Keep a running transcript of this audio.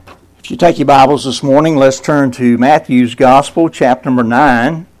If you take your Bibles this morning, let's turn to Matthew's Gospel, chapter number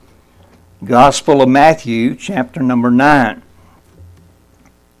 9. Gospel of Matthew, chapter number 9.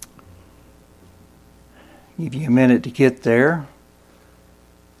 Give you a minute to get there.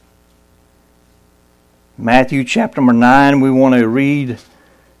 Matthew, chapter number 9, we want to read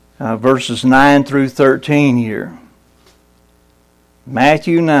verses 9 through 13 here.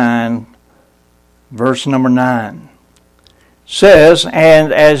 Matthew 9, verse number 9. Says,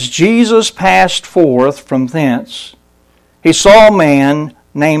 "And as Jesus passed forth from thence, he saw a man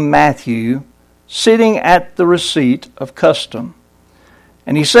named Matthew sitting at the receipt of custom.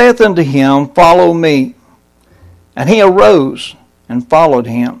 And he saith unto him, Follow me. And he arose and followed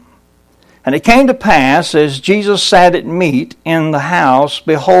him. And it came to pass, as Jesus sat at meat in the house,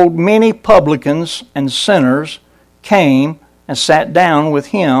 behold, many publicans and sinners came and sat down with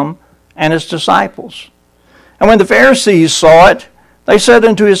him and his disciples. And when the Pharisees saw it, they said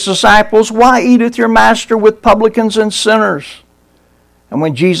unto his disciples, Why eateth your master with publicans and sinners? And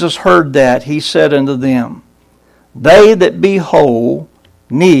when Jesus heard that, he said unto them, They that be whole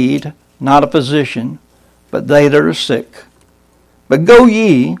need not a physician, but they that are sick. But go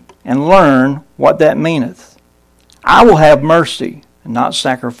ye and learn what that meaneth. I will have mercy and not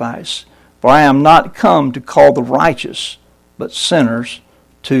sacrifice, for I am not come to call the righteous, but sinners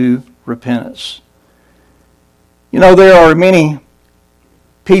to repentance." You know, there are many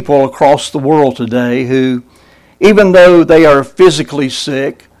people across the world today who, even though they are physically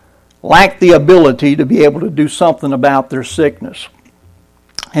sick, lack the ability to be able to do something about their sickness.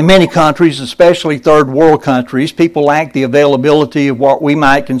 In many countries, especially third world countries, people lack the availability of what we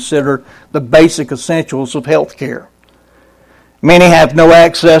might consider the basic essentials of health care. Many have no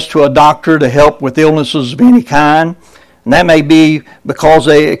access to a doctor to help with illnesses of any kind, and that may be because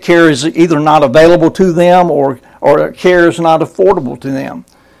care is either not available to them or care is not affordable to them.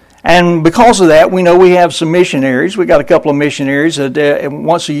 And because of that, we know we have some missionaries. We got a couple of missionaries that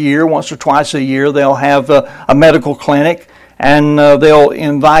once or twice a year, they'll have a medical clinic, and they'll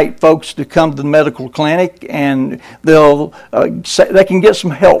invite folks to come to the medical clinic, and they can get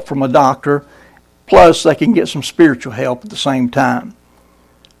some help from a doctor, plus they can get some spiritual help at the same time.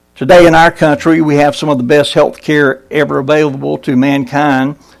 Today in our country, we have some of the best health care ever available to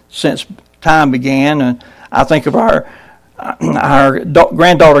mankind since time began. And I think of our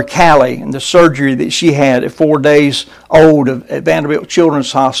granddaughter Callie and the surgery that she had at 4 days old at Vanderbilt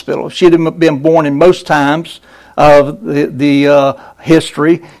Children's Hospital. If she'd have been born in most times of the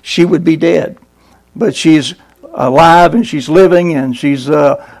history, she would be dead. But she's alive and she's living, and she's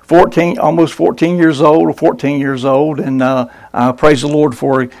almost 14 years old, and praise the Lord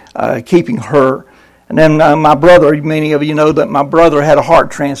for keeping her. And then my brother, many of you know that my brother had a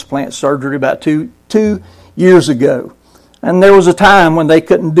heart transplant surgery about two years ago. And there was a time when they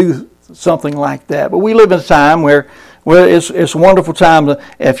couldn't do something like that. But we live in a time where it's a wonderful time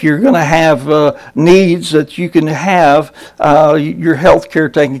if you're going to have needs that you can have your health care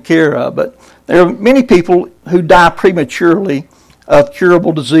taken care of. But there are many people who die prematurely of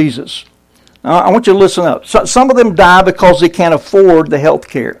curable diseases. Now, I want you to listen up. Some of them die because they can't afford the health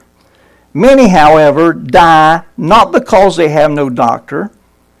care. Many, however, die not because they have no doctor,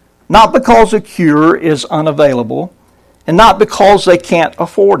 not because a cure is unavailable, and not because they can't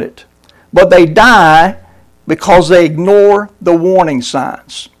afford it. But they die because they ignore the warning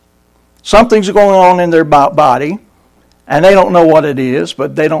signs. Something's going on in their body, and they don't know what it is,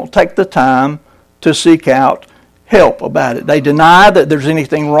 but they don't take the time to seek out help about it. They deny that there's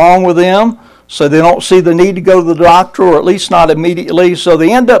anything wrong with them, so they don't see the need to go to the doctor, or at least not immediately. So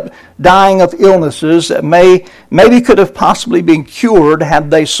they end up dying of illnesses that maybe could have possibly been cured had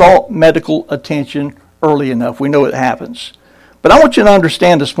they sought medical attention early enough. We know it happens. But I want you to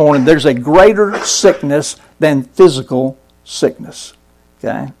understand this morning, there's a greater sickness than physical sickness.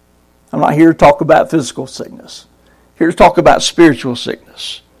 Okay? I'm not here to talk about physical sickness. I'm here to talk about spiritual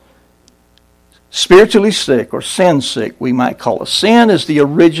sickness. Spiritually sick, or sin sick, we might call it. Sin is the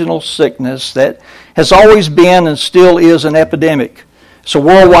original sickness that has always been and still is an epidemic. It's a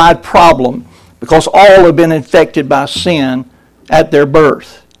worldwide problem because all have been infected by sin at their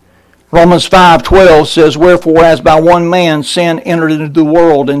birth. Romans 5:12 says, Wherefore as by one man sin entered into the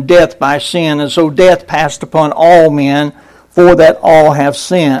world, and death by sin, and so death passed upon all men, for that all have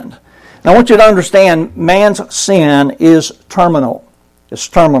sinned. Now I want you to understand, man's sin is terminal. It's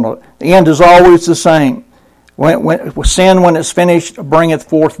terminal. The end is always the same. Sin, when it's finished, bringeth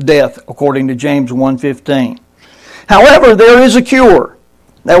forth death, according to James 1:15. However, there is a cure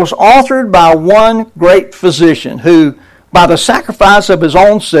that was authored by one great physician who by the sacrifice of his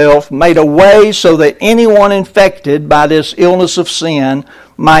own self, made a way so that anyone infected by this illness of sin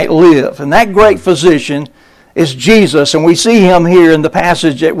might live. And that great physician is Jesus, and we see him here in the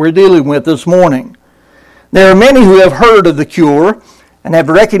passage that we're dealing with this morning. There are many who have heard of the cure and have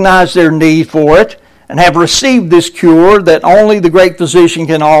recognized their need for it and have received this cure that only the great physician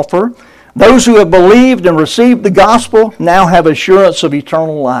can offer. Those who have believed and received the gospel now have assurance of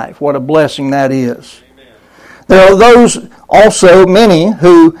eternal life. What a blessing that is. There are those also, many,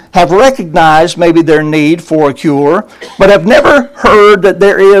 who have recognized maybe their need for a cure, but have never heard that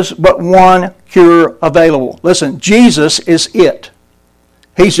there is but one cure available. Listen, Jesus is it.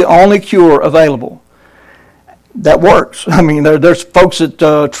 He's the only cure available that works. I mean, there's folks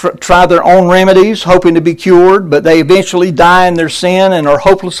that try their own remedies hoping to be cured, but they eventually die in their sin and are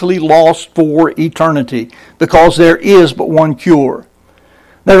hopelessly lost for eternity because there is but one cure.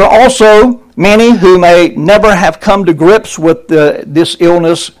 There are also many who may never have come to grips with this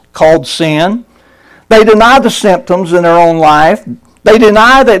illness called sin. They deny the symptoms in their own life. They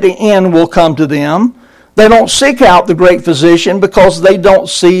deny that the end will come to them. They don't seek out the great physician because they don't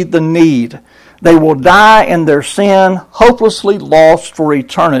see the need. They will die in their sin, hopelessly lost for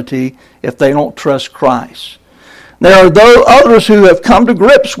eternity if they don't trust Christ. There are others who have come to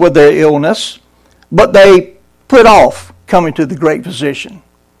grips with their illness, but they put off coming to the great physician.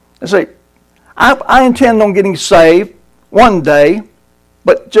 They say, I intend on getting saved one day,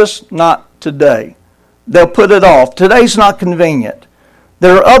 but just not today. They'll put it off. Today's not convenient.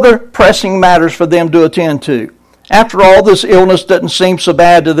 There are other pressing matters for them to attend to. After all, this illness doesn't seem so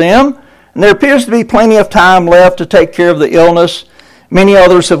bad to them, and there appears to be plenty of time left to take care of the illness. Many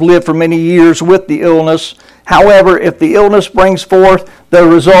others have lived for many years with the illness. However, if the illness brings forth the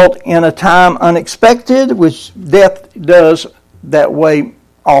result in a time unexpected, which death does that way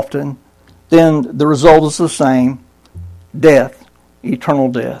often, then the result is the same: death, eternal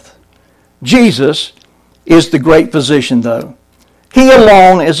death. Jesus is the great physician, though. He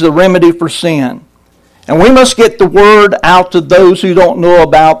alone is the remedy for sin. And we must get the word out to those who don't know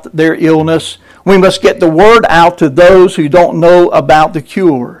about their illness. We must get the word out to those who don't know about the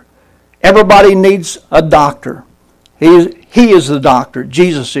cure. Everybody needs a doctor. He is the doctor.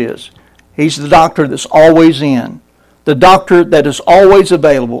 Jesus is. He's the doctor that's always in. The doctor that is always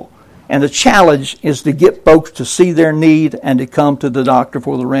available. And the challenge is to get folks to see their need and to come to the doctor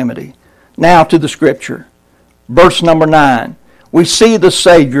for the remedy. Now to the scripture. Verse number 9. We see the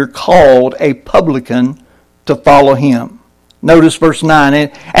Savior called a publican to follow him. Notice verse 9.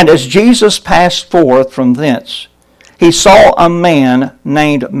 And as Jesus passed forth from thence, he saw a man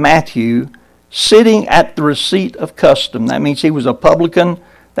named Matthew sitting at the receipt of custom. That means he was a publican,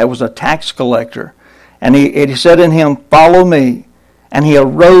 that was a tax collector. And he said unto him, Follow me. And he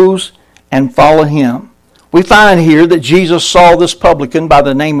arose and followed him. We find here that Jesus saw this publican by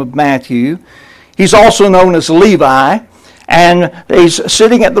the name of Matthew. He's also known as Levi. And he's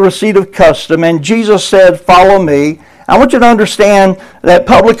sitting at the receipt of custom, and Jesus said, Follow me. I want you to understand that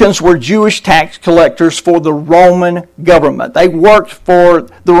publicans were Jewish tax collectors for the Roman government. They worked for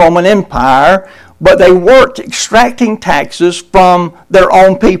the Roman Empire, but they worked extracting taxes from their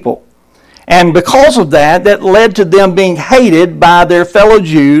own people. And because of that, that led to them being hated by their fellow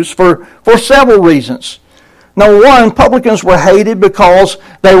Jews for several reasons. Number one, publicans were hated because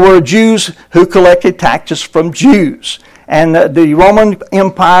they were Jews who collected taxes from Jews. And the Roman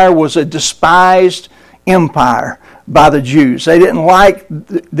Empire was a despised empire by the Jews. They didn't like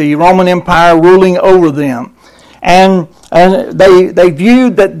the Roman Empire ruling over them. And they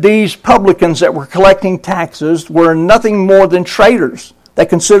viewed that these publicans that were collecting taxes were nothing more than traitors. They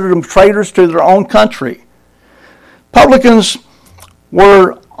considered them traitors to their own country. Publicans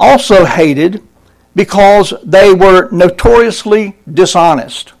were also hated because they were notoriously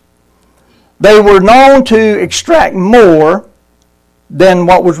dishonest. They were known to extract more than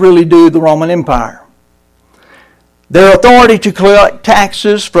what was really due the Roman Empire. Their authority to collect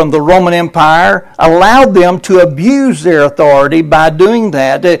taxes from the Roman Empire allowed them to abuse their authority by doing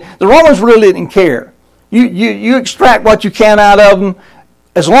that. The Romans really didn't care. You extract what you can out of them.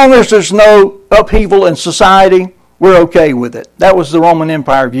 As long as there's no upheaval in society, we're okay with it. That was the Roman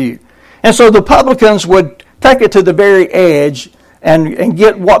Empire view. And so the publicans would take it to the very edge and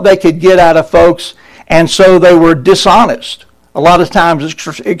get what they could get out of folks, and so they were dishonest. A lot of times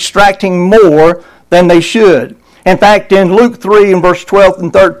extracting more than they should. In fact, in Luke 3 and verse 12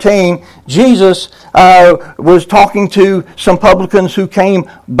 and 13, Jesus was talking to some publicans who came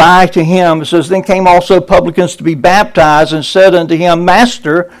by to him. It says, Then came also publicans to be baptized, and said unto him,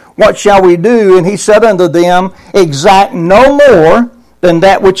 Master, what shall we do? And he said unto them, Exact no more than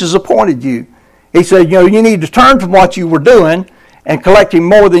that which is appointed you. He said, you need to turn from what you were doing and collecting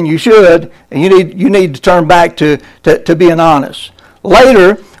more than you should, and you need to turn back to being honest.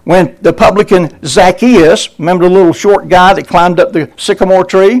 Later, when the publican Zacchaeus, remember the little short guy that climbed up the sycamore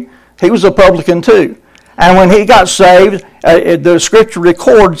tree? He was a publican too. And when he got saved, the scripture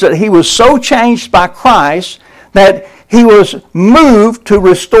records that he was so changed by Christ that he was moved to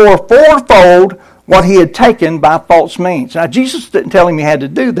restore fourfold what he had taken by false means. Now, Jesus didn't tell him he had to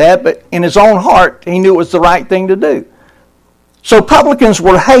do that, but in his own heart, he knew it was the right thing to do. So publicans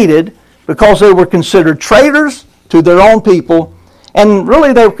were hated because they were considered traitors to their own people, and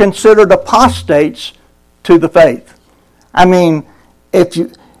really they were considered apostates to the faith. I mean, if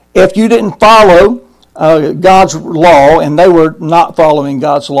you didn't follow God's law, and they were not following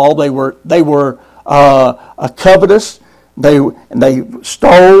God's law, they were covetous. They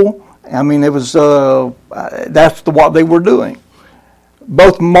stole. I mean, it was that's what they were doing.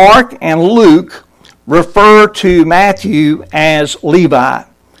 Both Mark and Luke refer to Matthew as Levi,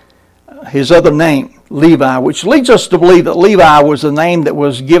 his other name, Levi, which leads us to believe that Levi was a name that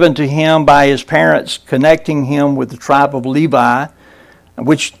was given to him by his parents, connecting him with the tribe of Levi,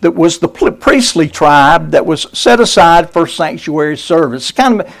 which was the priestly tribe that was set aside for sanctuary service. It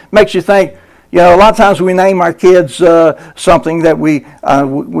kind of makes you think, a lot of times we name our kids something that we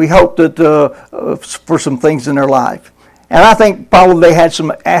hope that for some things in their life. And I think probably they had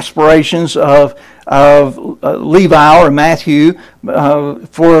some aspirations of Levi or Matthew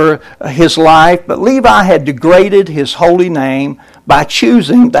for his life, but Levi had degraded his holy name by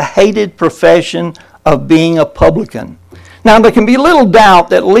choosing the hated profession of being a publican. Now, there can be little doubt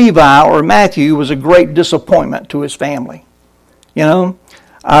that Levi or Matthew was a great disappointment to his family. And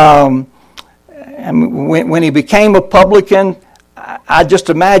when he became a publican, I just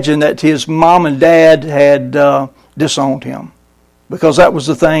imagine that his mom and dad had disowned him, because that was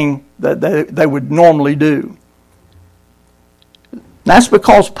the thing that they would normally do. That's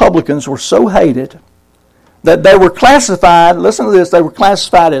because publicans were so hated that they were classified, listen to this, they were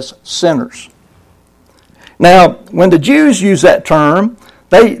classified as sinners. Now, when the Jews use that term,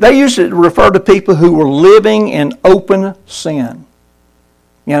 they used it to refer to people who were living in open sin.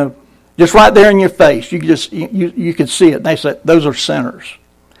 Just right there in your face, you could see it. They said those are sinners.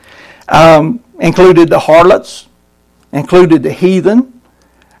 Included the harlots, included the heathen.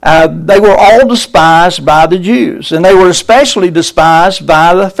 They were all despised by the Jews, and they were especially despised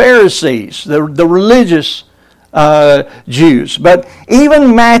by the Pharisees, the religious Jews. But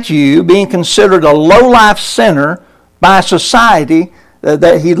even Matthew, being considered a low-life sinner by society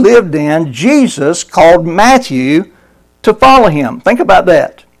that he lived in, Jesus called Matthew to follow him. Think about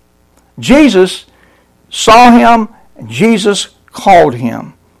that. Jesus saw him, and Jesus called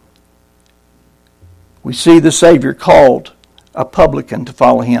him. We see the Savior called a publican to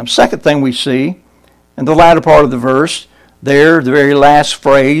follow him. Second thing we see in the latter part of the verse, there, the very last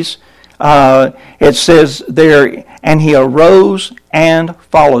phrase, it says there, and he arose and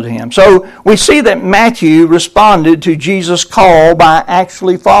followed him. So we see that Matthew responded to Jesus' call by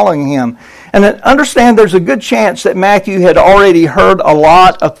actually following him. And understand there's a good chance that Matthew had already heard a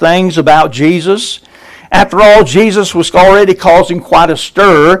lot of things about Jesus. After all, Jesus was already causing quite a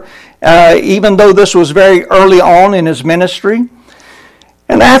stir, even though this was very early on in his ministry.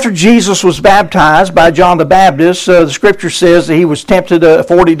 And after Jesus was baptized by John the Baptist, the scripture says that he was tempted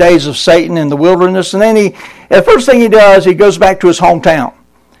 40 days of Satan in the wilderness. And then the first thing he does, he goes back to his hometown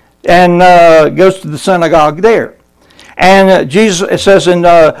and goes to the synagogue there. And Jesus, it says in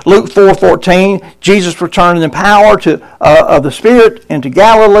Luke 4:14, Jesus returned in power of the Spirit into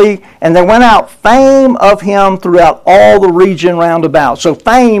Galilee, and there went out fame of him throughout all the region round about. So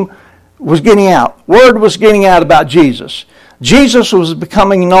fame was getting out. Word was getting out about Jesus. Jesus was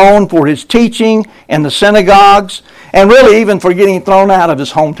becoming known for his teaching in the synagogues, and really even for getting thrown out of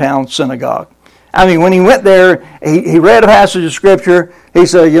his hometown synagogue. I mean, when he went there, he read a passage of Scripture. He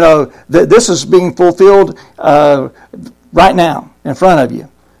said, this is being fulfilled right now in front of you.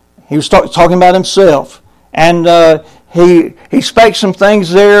 He was talking about himself. And he spake some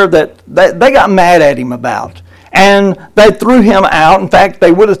things there that they got mad at him about. And they threw him out. In fact,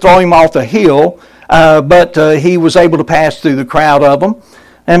 they would have thrown him off the hill, but he was able to pass through the crowd of them.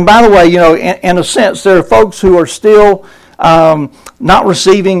 And by the way, in a sense, there are folks who are still not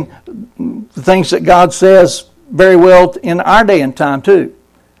receiving the things that God says very well in our day and time too.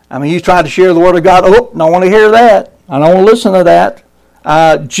 I mean, you try to share the Word of God, don't want to hear that. I don't want to listen to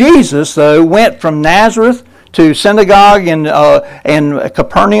that. Jesus, though, went from Nazareth to synagogue in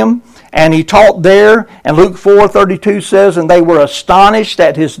Capernaum, and he taught there. And Luke 4:32 says, and they were astonished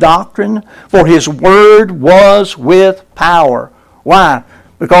at his doctrine, for his word was with power. Why?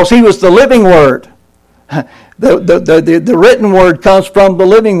 because he was the living Word. The written Word comes from the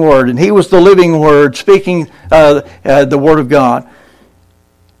living Word, and he was the living Word speaking the Word of God.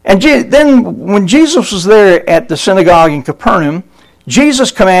 And then when Jesus was there at the synagogue in Capernaum, Jesus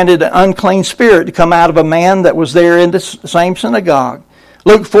commanded an unclean spirit to come out of a man that was there in the same synagogue.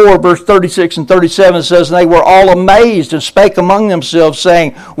 Luke 4, verse 36 and 37 says, "And they were all amazed and spake among themselves,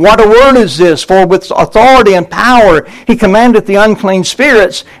 saying, What a word is this? For with authority and power he commandeth the unclean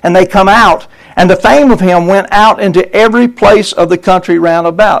spirits, and they come out. And the fame of him went out into every place of the country round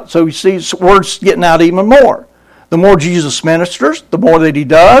about." So you see, word's getting out even more. The more Jesus ministers, the more that he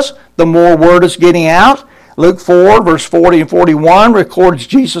does, the more word is getting out. Luke 4, verse 40 and 41 records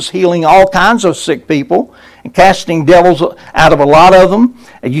Jesus healing all kinds of sick people and casting devils out of a lot of them.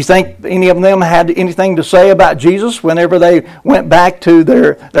 And you think any of them had anything to say about Jesus whenever they went back to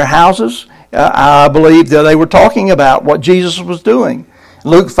their houses? I believe that they were talking about what Jesus was doing.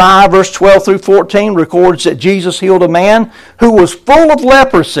 Luke 5, verse 12 through 14 records that Jesus healed a man who was full of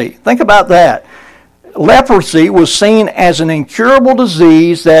leprosy. Think about that. Leprosy was seen as an incurable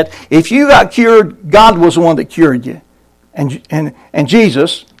disease that if you got cured, God was the one that cured you. And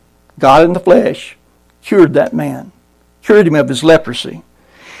Jesus, God in the flesh, cured that man, cured him of his leprosy.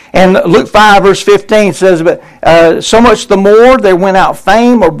 And Luke 5, verse 15 says, "So much the more there went out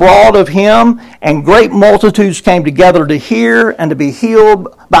fame abroad of him, and great multitudes came together to hear and to be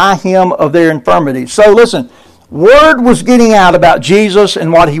healed by him of their infirmities." So listen, word was getting out about Jesus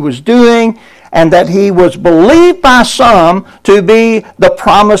and what he was doing, and that he was believed by some to be the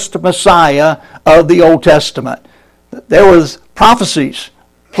promised Messiah of the Old Testament. There was prophecies,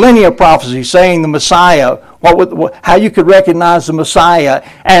 plenty of prophecies saying the Messiah, how you could recognize the Messiah.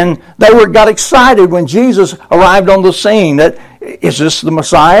 And they got excited when Jesus arrived on the scene. That, is this the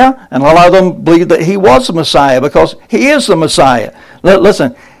Messiah? And a lot of them believed that he was the Messiah because he is the Messiah.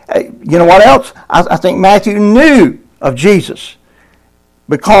 Listen, you know what else? I think Matthew knew of Jesus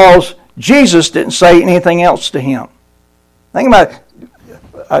because Jesus didn't say anything else to him. Think about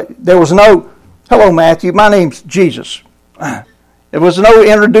it. There was no, "Hello, Matthew, my name's Jesus." There was no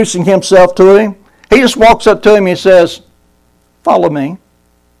introducing himself to him. He just walks up to him and says, "Follow me."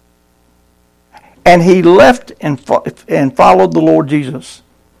 And he left and followed the Lord Jesus.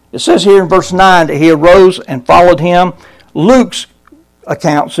 It says here in verse 9 that he arose and followed him. Luke's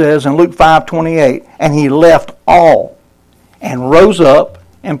account says in Luke 5:28, "And he left all and rose up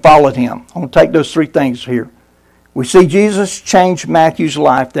and followed him." I'm going to take those three things here. We see Jesus change Matthew's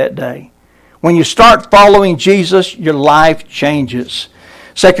life that day. When you start following Jesus, your life changes.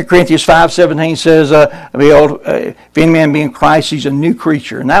 2 Corinthians 5:17 says, "If any man be in Christ, he's a new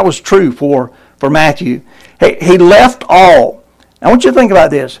creature." And that was true for Matthew. He left all. Now, I want you to think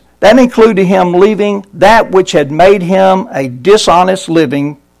about this. That included him leaving that which had made him a dishonest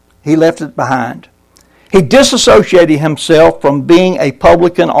living. He left it behind. He disassociated himself from being a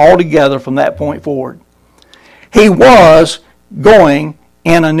publican altogether from that point forward. He was going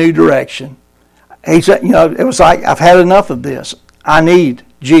in a new direction. He said, it was like, "I've had enough of this. I need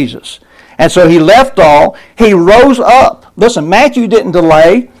Jesus." And so he left all. He rose up. Listen, Matthew didn't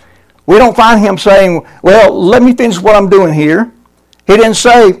delay. We don't find him saying, "Well, let me finish what I'm doing here." He didn't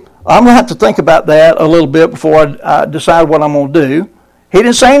say, "I'm going to have to think about that a little bit before I decide what I'm going to do." He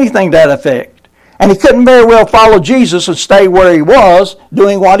didn't say anything to that effect. And he couldn't very well follow Jesus and stay where he was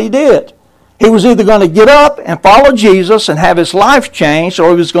doing what he did. He was either going to get up and follow Jesus and have his life changed, or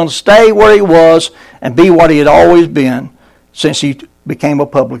he was going to stay where he was and be what he had always been since he became a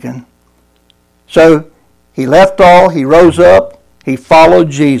publican. So he left all, he rose up, he followed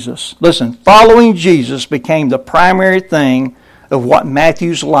Jesus. Listen, following Jesus became the primary thing of what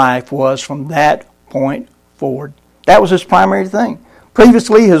Matthew's life was from that point forward. That was his primary thing.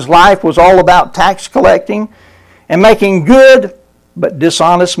 Previously, his life was all about tax collecting and making good but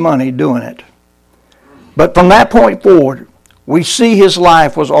dishonest money doing it. But from that point forward, we see his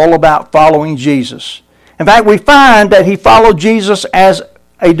life was all about following Jesus. In fact, we find that he followed Jesus as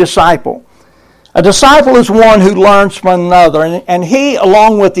a disciple. A disciple is one who learns from another, and he,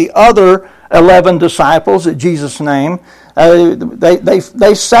 along with the other 11 disciples that Jesus named,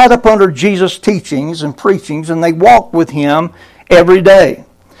 they sat up under Jesus' teachings and preachings, and they walked with him every day.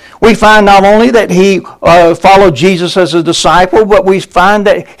 We find not only that he followed Jesus as a disciple, but we find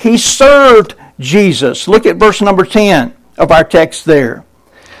that he served Jesus. Look at verse number 10 of our text there.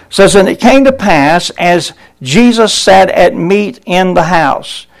 It says, "And it came to pass, as Jesus sat at meat in the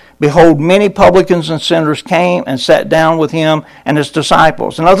house, behold, many publicans and sinners came and sat down with him and his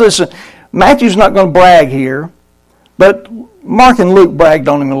disciples." And listen, Matthew's not going to brag here, but Mark and Luke bragged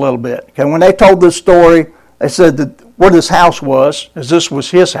on him a little bit. Okay, when they told this story, they said that where this house was, as this was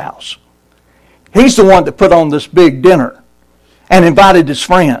his house. He's the one that put on this big dinner and invited his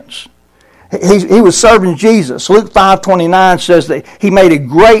friends. He was serving Jesus. Luke 5:29 says that he made a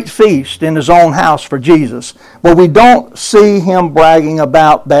great feast in his own house for Jesus. But we don't see him bragging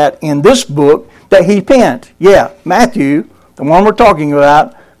about that in this book that he penned. Yeah, Matthew, the one we're talking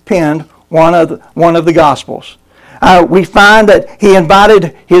about, penned one of the Gospels. We find that he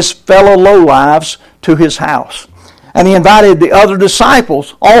invited his fellow lowlives to his house. And he invited the other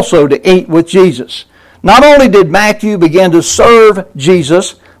disciples also to eat with Jesus. Not only did Matthew begin to serve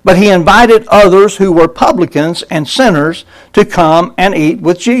Jesus, but he invited others who were publicans and sinners to come and eat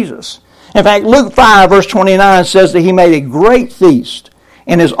with Jesus. In fact, Luke 5 verse 29 says that he made a great feast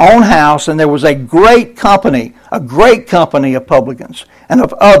in his own house, and there was a great company of publicans and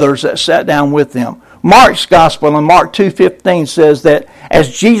of others that sat down with them. Mark's Gospel in Mark 2:15 says that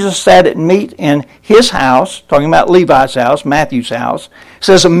as Jesus sat at meat in his house, talking about Levi's house, Matthew's house,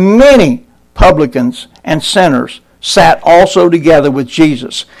 says many publicans and sinners sat also together with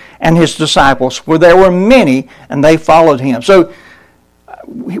Jesus and his disciples, for there were many, and they followed him. So,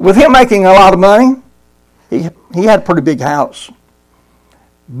 with him making a lot of money, he had a pretty big house.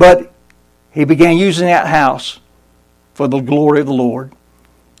 But he began using that house for the glory of the Lord.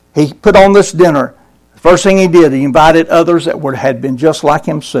 He put on this dinner. The first thing he did, he invited others that had been just like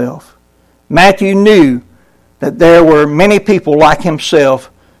himself. Matthew knew that there were many people like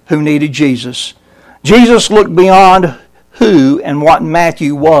himself who needed Jesus. Jesus looked beyond who and what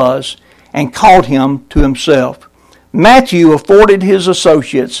Matthew was and called him to himself. Matthew afforded his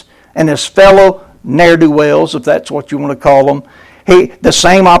associates and his fellow ne'er-do-wells, if that's what you want to call them, the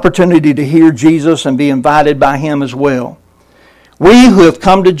same opportunity to hear Jesus and be invited by him as well. We who have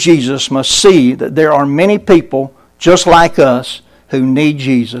come to Jesus must see that there are many people just like us who need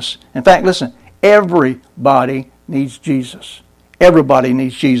Jesus. In fact, listen, everybody needs Jesus. Everybody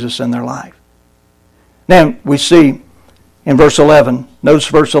needs Jesus in their life. Then we see in verse 11, notice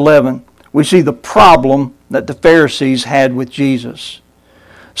verse 11, we see the problem that the Pharisees had with Jesus.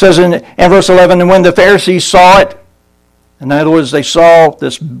 It says in verse 11, and when the Pharisees saw it, in other words, they saw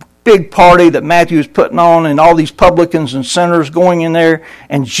this big party that Matthew was putting on and all these publicans and sinners going in there,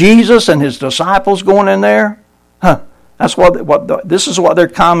 and Jesus and his disciples going in there, that's this is what they're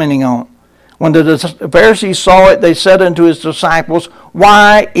commenting on. When the Pharisees saw it, they said unto his disciples,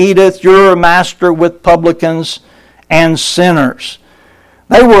 why eateth your master with publicans and sinners?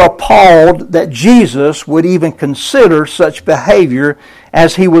 They were appalled that Jesus would even consider such behavior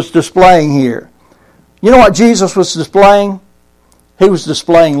as he was displaying here. You know what Jesus was displaying? He was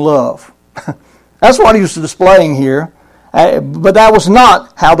displaying love. That's what he was displaying here. But that was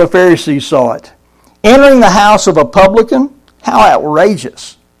not how the Pharisees saw it. Entering the house of a publican? How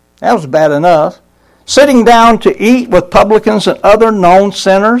outrageous. That was bad enough. Sitting down to eat with publicans and other known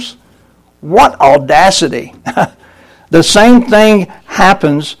sinners? What audacity. The same thing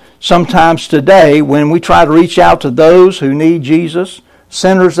happens sometimes today when we try to reach out to those who need Jesus,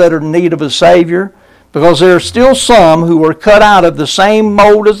 sinners that are in need of a Savior, because there are still some who are cut out of the same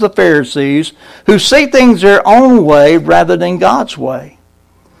mold as the Pharisees, who see things their own way rather than God's way.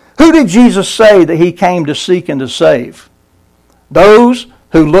 Who did Jesus say that he came to seek and to save? Those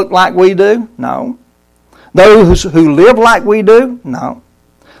who look like we do? No. Those who live like we do? No.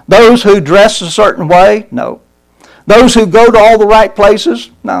 Those who dress a certain way? No. Those who go to all the right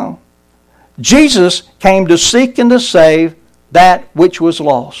places? No. Jesus came to seek and to save that which was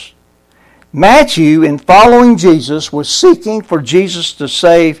lost. Matthew, in following Jesus, was seeking for Jesus to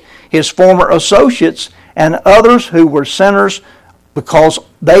save his former associates and others who were sinners because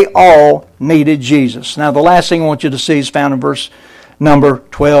they all needed Jesus. Now, the last thing I want you to see is found in verse number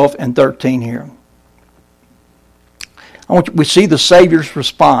 12 and 13 here. We see the Savior's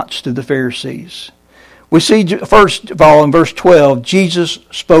response to the Pharisees. We see, first of all, in verse 12, Jesus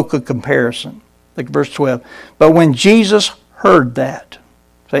spoke a comparison. Look at verse 12. But when Jesus heard that,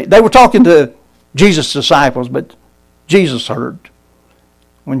 they were talking to Jesus' disciples, but Jesus heard.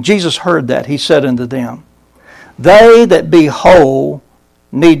 When Jesus heard that, he said unto them, they that be whole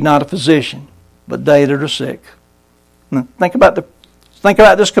need not a physician, but they that are sick. Now, think about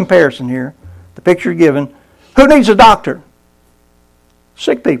this comparison here, the picture given. Who needs a doctor?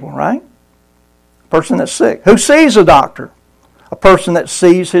 Sick people, right? A person that's sick. Who sees a doctor? A person that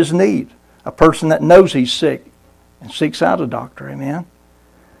sees his need. A person that knows he's sick and seeks out a doctor. Amen?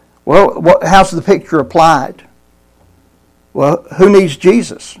 Well, how's the picture applied? Well, who needs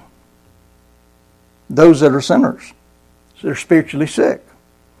Jesus? Those that are sinners. They're spiritually sick.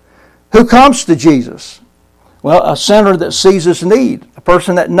 Who comes to Jesus? Well, a sinner that sees his need, a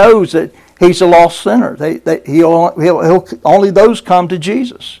person that knows that he's a lost sinner. Only those come to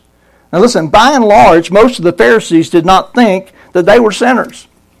Jesus. Now listen, by and large, most of the Pharisees did not think that they were sinners.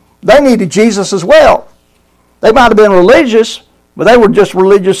 They needed Jesus as well. They might have been religious, but they were just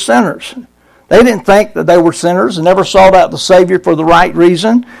religious sinners. They didn't think that they were sinners and never sought out the Savior for the right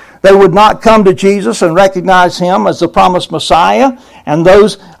reason. They would not come to Jesus and recognize Him as the promised Messiah. And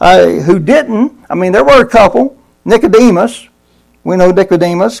those who didn't, there were a couple. Nicodemus, we know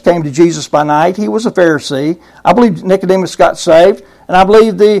Nicodemus came to Jesus by night. He was a Pharisee. I believe Nicodemus got saved. And I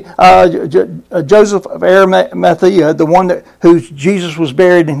believe Joseph of Arimathea, the one who Jesus was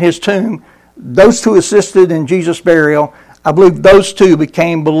buried in his tomb, those two assisted in Jesus' burial. I believe those two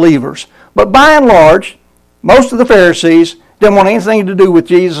became believers. But by and large, most of the Pharisees didn't want anything to do with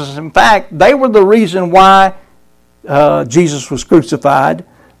Jesus. In fact, they were the reason why Jesus was crucified.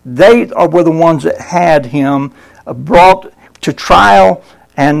 They were the ones that had Him brought to trial,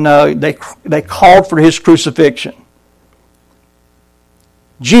 and they called for His crucifixion.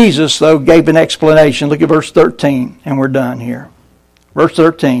 Jesus, though, gave an explanation. Look at verse 13, and we're done here. Verse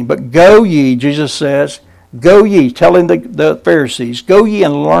 13, but go ye, Jesus says, go ye, telling the Pharisees, go ye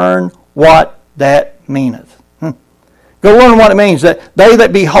and learn what that meaneth. Go learn what it means, that they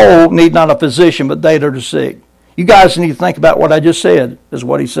that be whole need not a physician, but they that are sick. You guys need to think about what I just said, is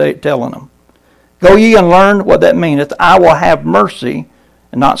what He's telling them. Go ye and learn what that meaneth. I will have mercy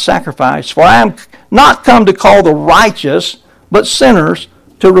and not sacrifice. For I am not come to call the righteous, but sinners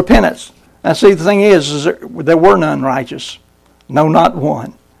to repentance. Now see, the thing is there were none righteous. No, not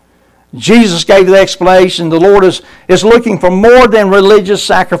one. Jesus gave the explanation. The Lord is looking for more than religious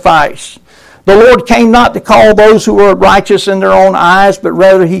sacrifice. The Lord came not to call those who were righteous in their own eyes, but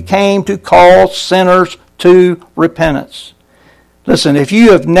rather He came to call sinners to repentance. Listen, if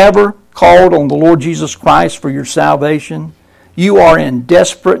you have never called on the Lord Jesus Christ for your salvation, you are in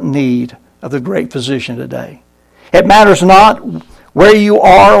desperate need of the great physician today. It matters not where you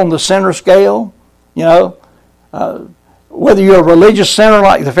are on the sinner scale, whether you're a religious sinner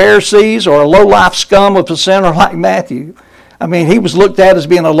like the Pharisees or a low-life scum of a sinner like Matthew. He was looked at as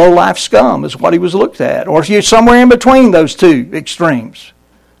being a low-life scum is what he was looked at. Or if you're somewhere in between those two extremes.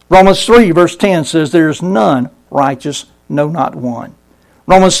 Romans 3 verse 10 says, there is none righteous, no, not one.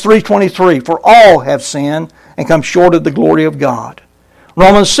 Romans 3:23, for all have sinned and come short of the glory of God.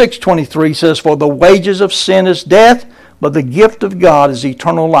 Romans 6:23 says, for the wages of sin is death, but the gift of God is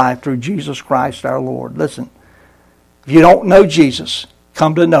eternal life through Jesus Christ our Lord. Listen, if you don't know Jesus,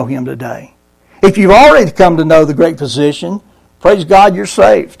 come to know Him today. If you've already come to know the great physician, praise God, you're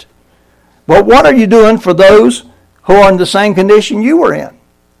saved. But what are you doing for those who are in the same condition you were in?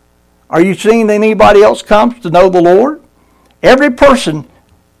 Are you seeing anybody else come to know the Lord? Every person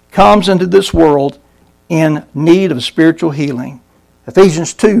comes into this world in need of spiritual healing.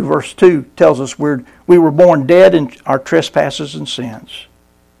 Ephesians 2 verse 2 tells us we were born dead in our trespasses and sins.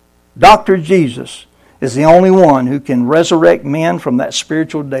 Dr. Jesus is the only one who can resurrect men from that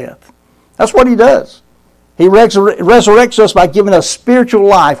spiritual death. That's what He does. He resurrects us by giving us spiritual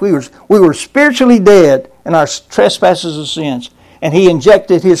life. We were spiritually dead in our trespasses and sins, and He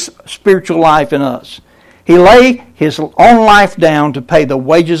injected His spiritual life in us. He laid His own life down to pay the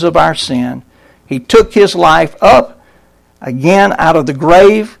wages of our sin. He took His life up again out of the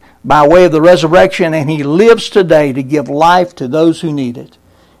grave by way of the resurrection, and He lives today to give life to those who need it.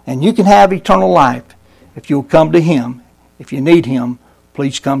 And you can have eternal life if you'll come to Him. If you need Him,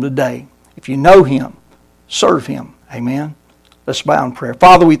 please come today. If you know Him, serve Him. Amen. Let's bow in prayer.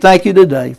 Father, we thank You today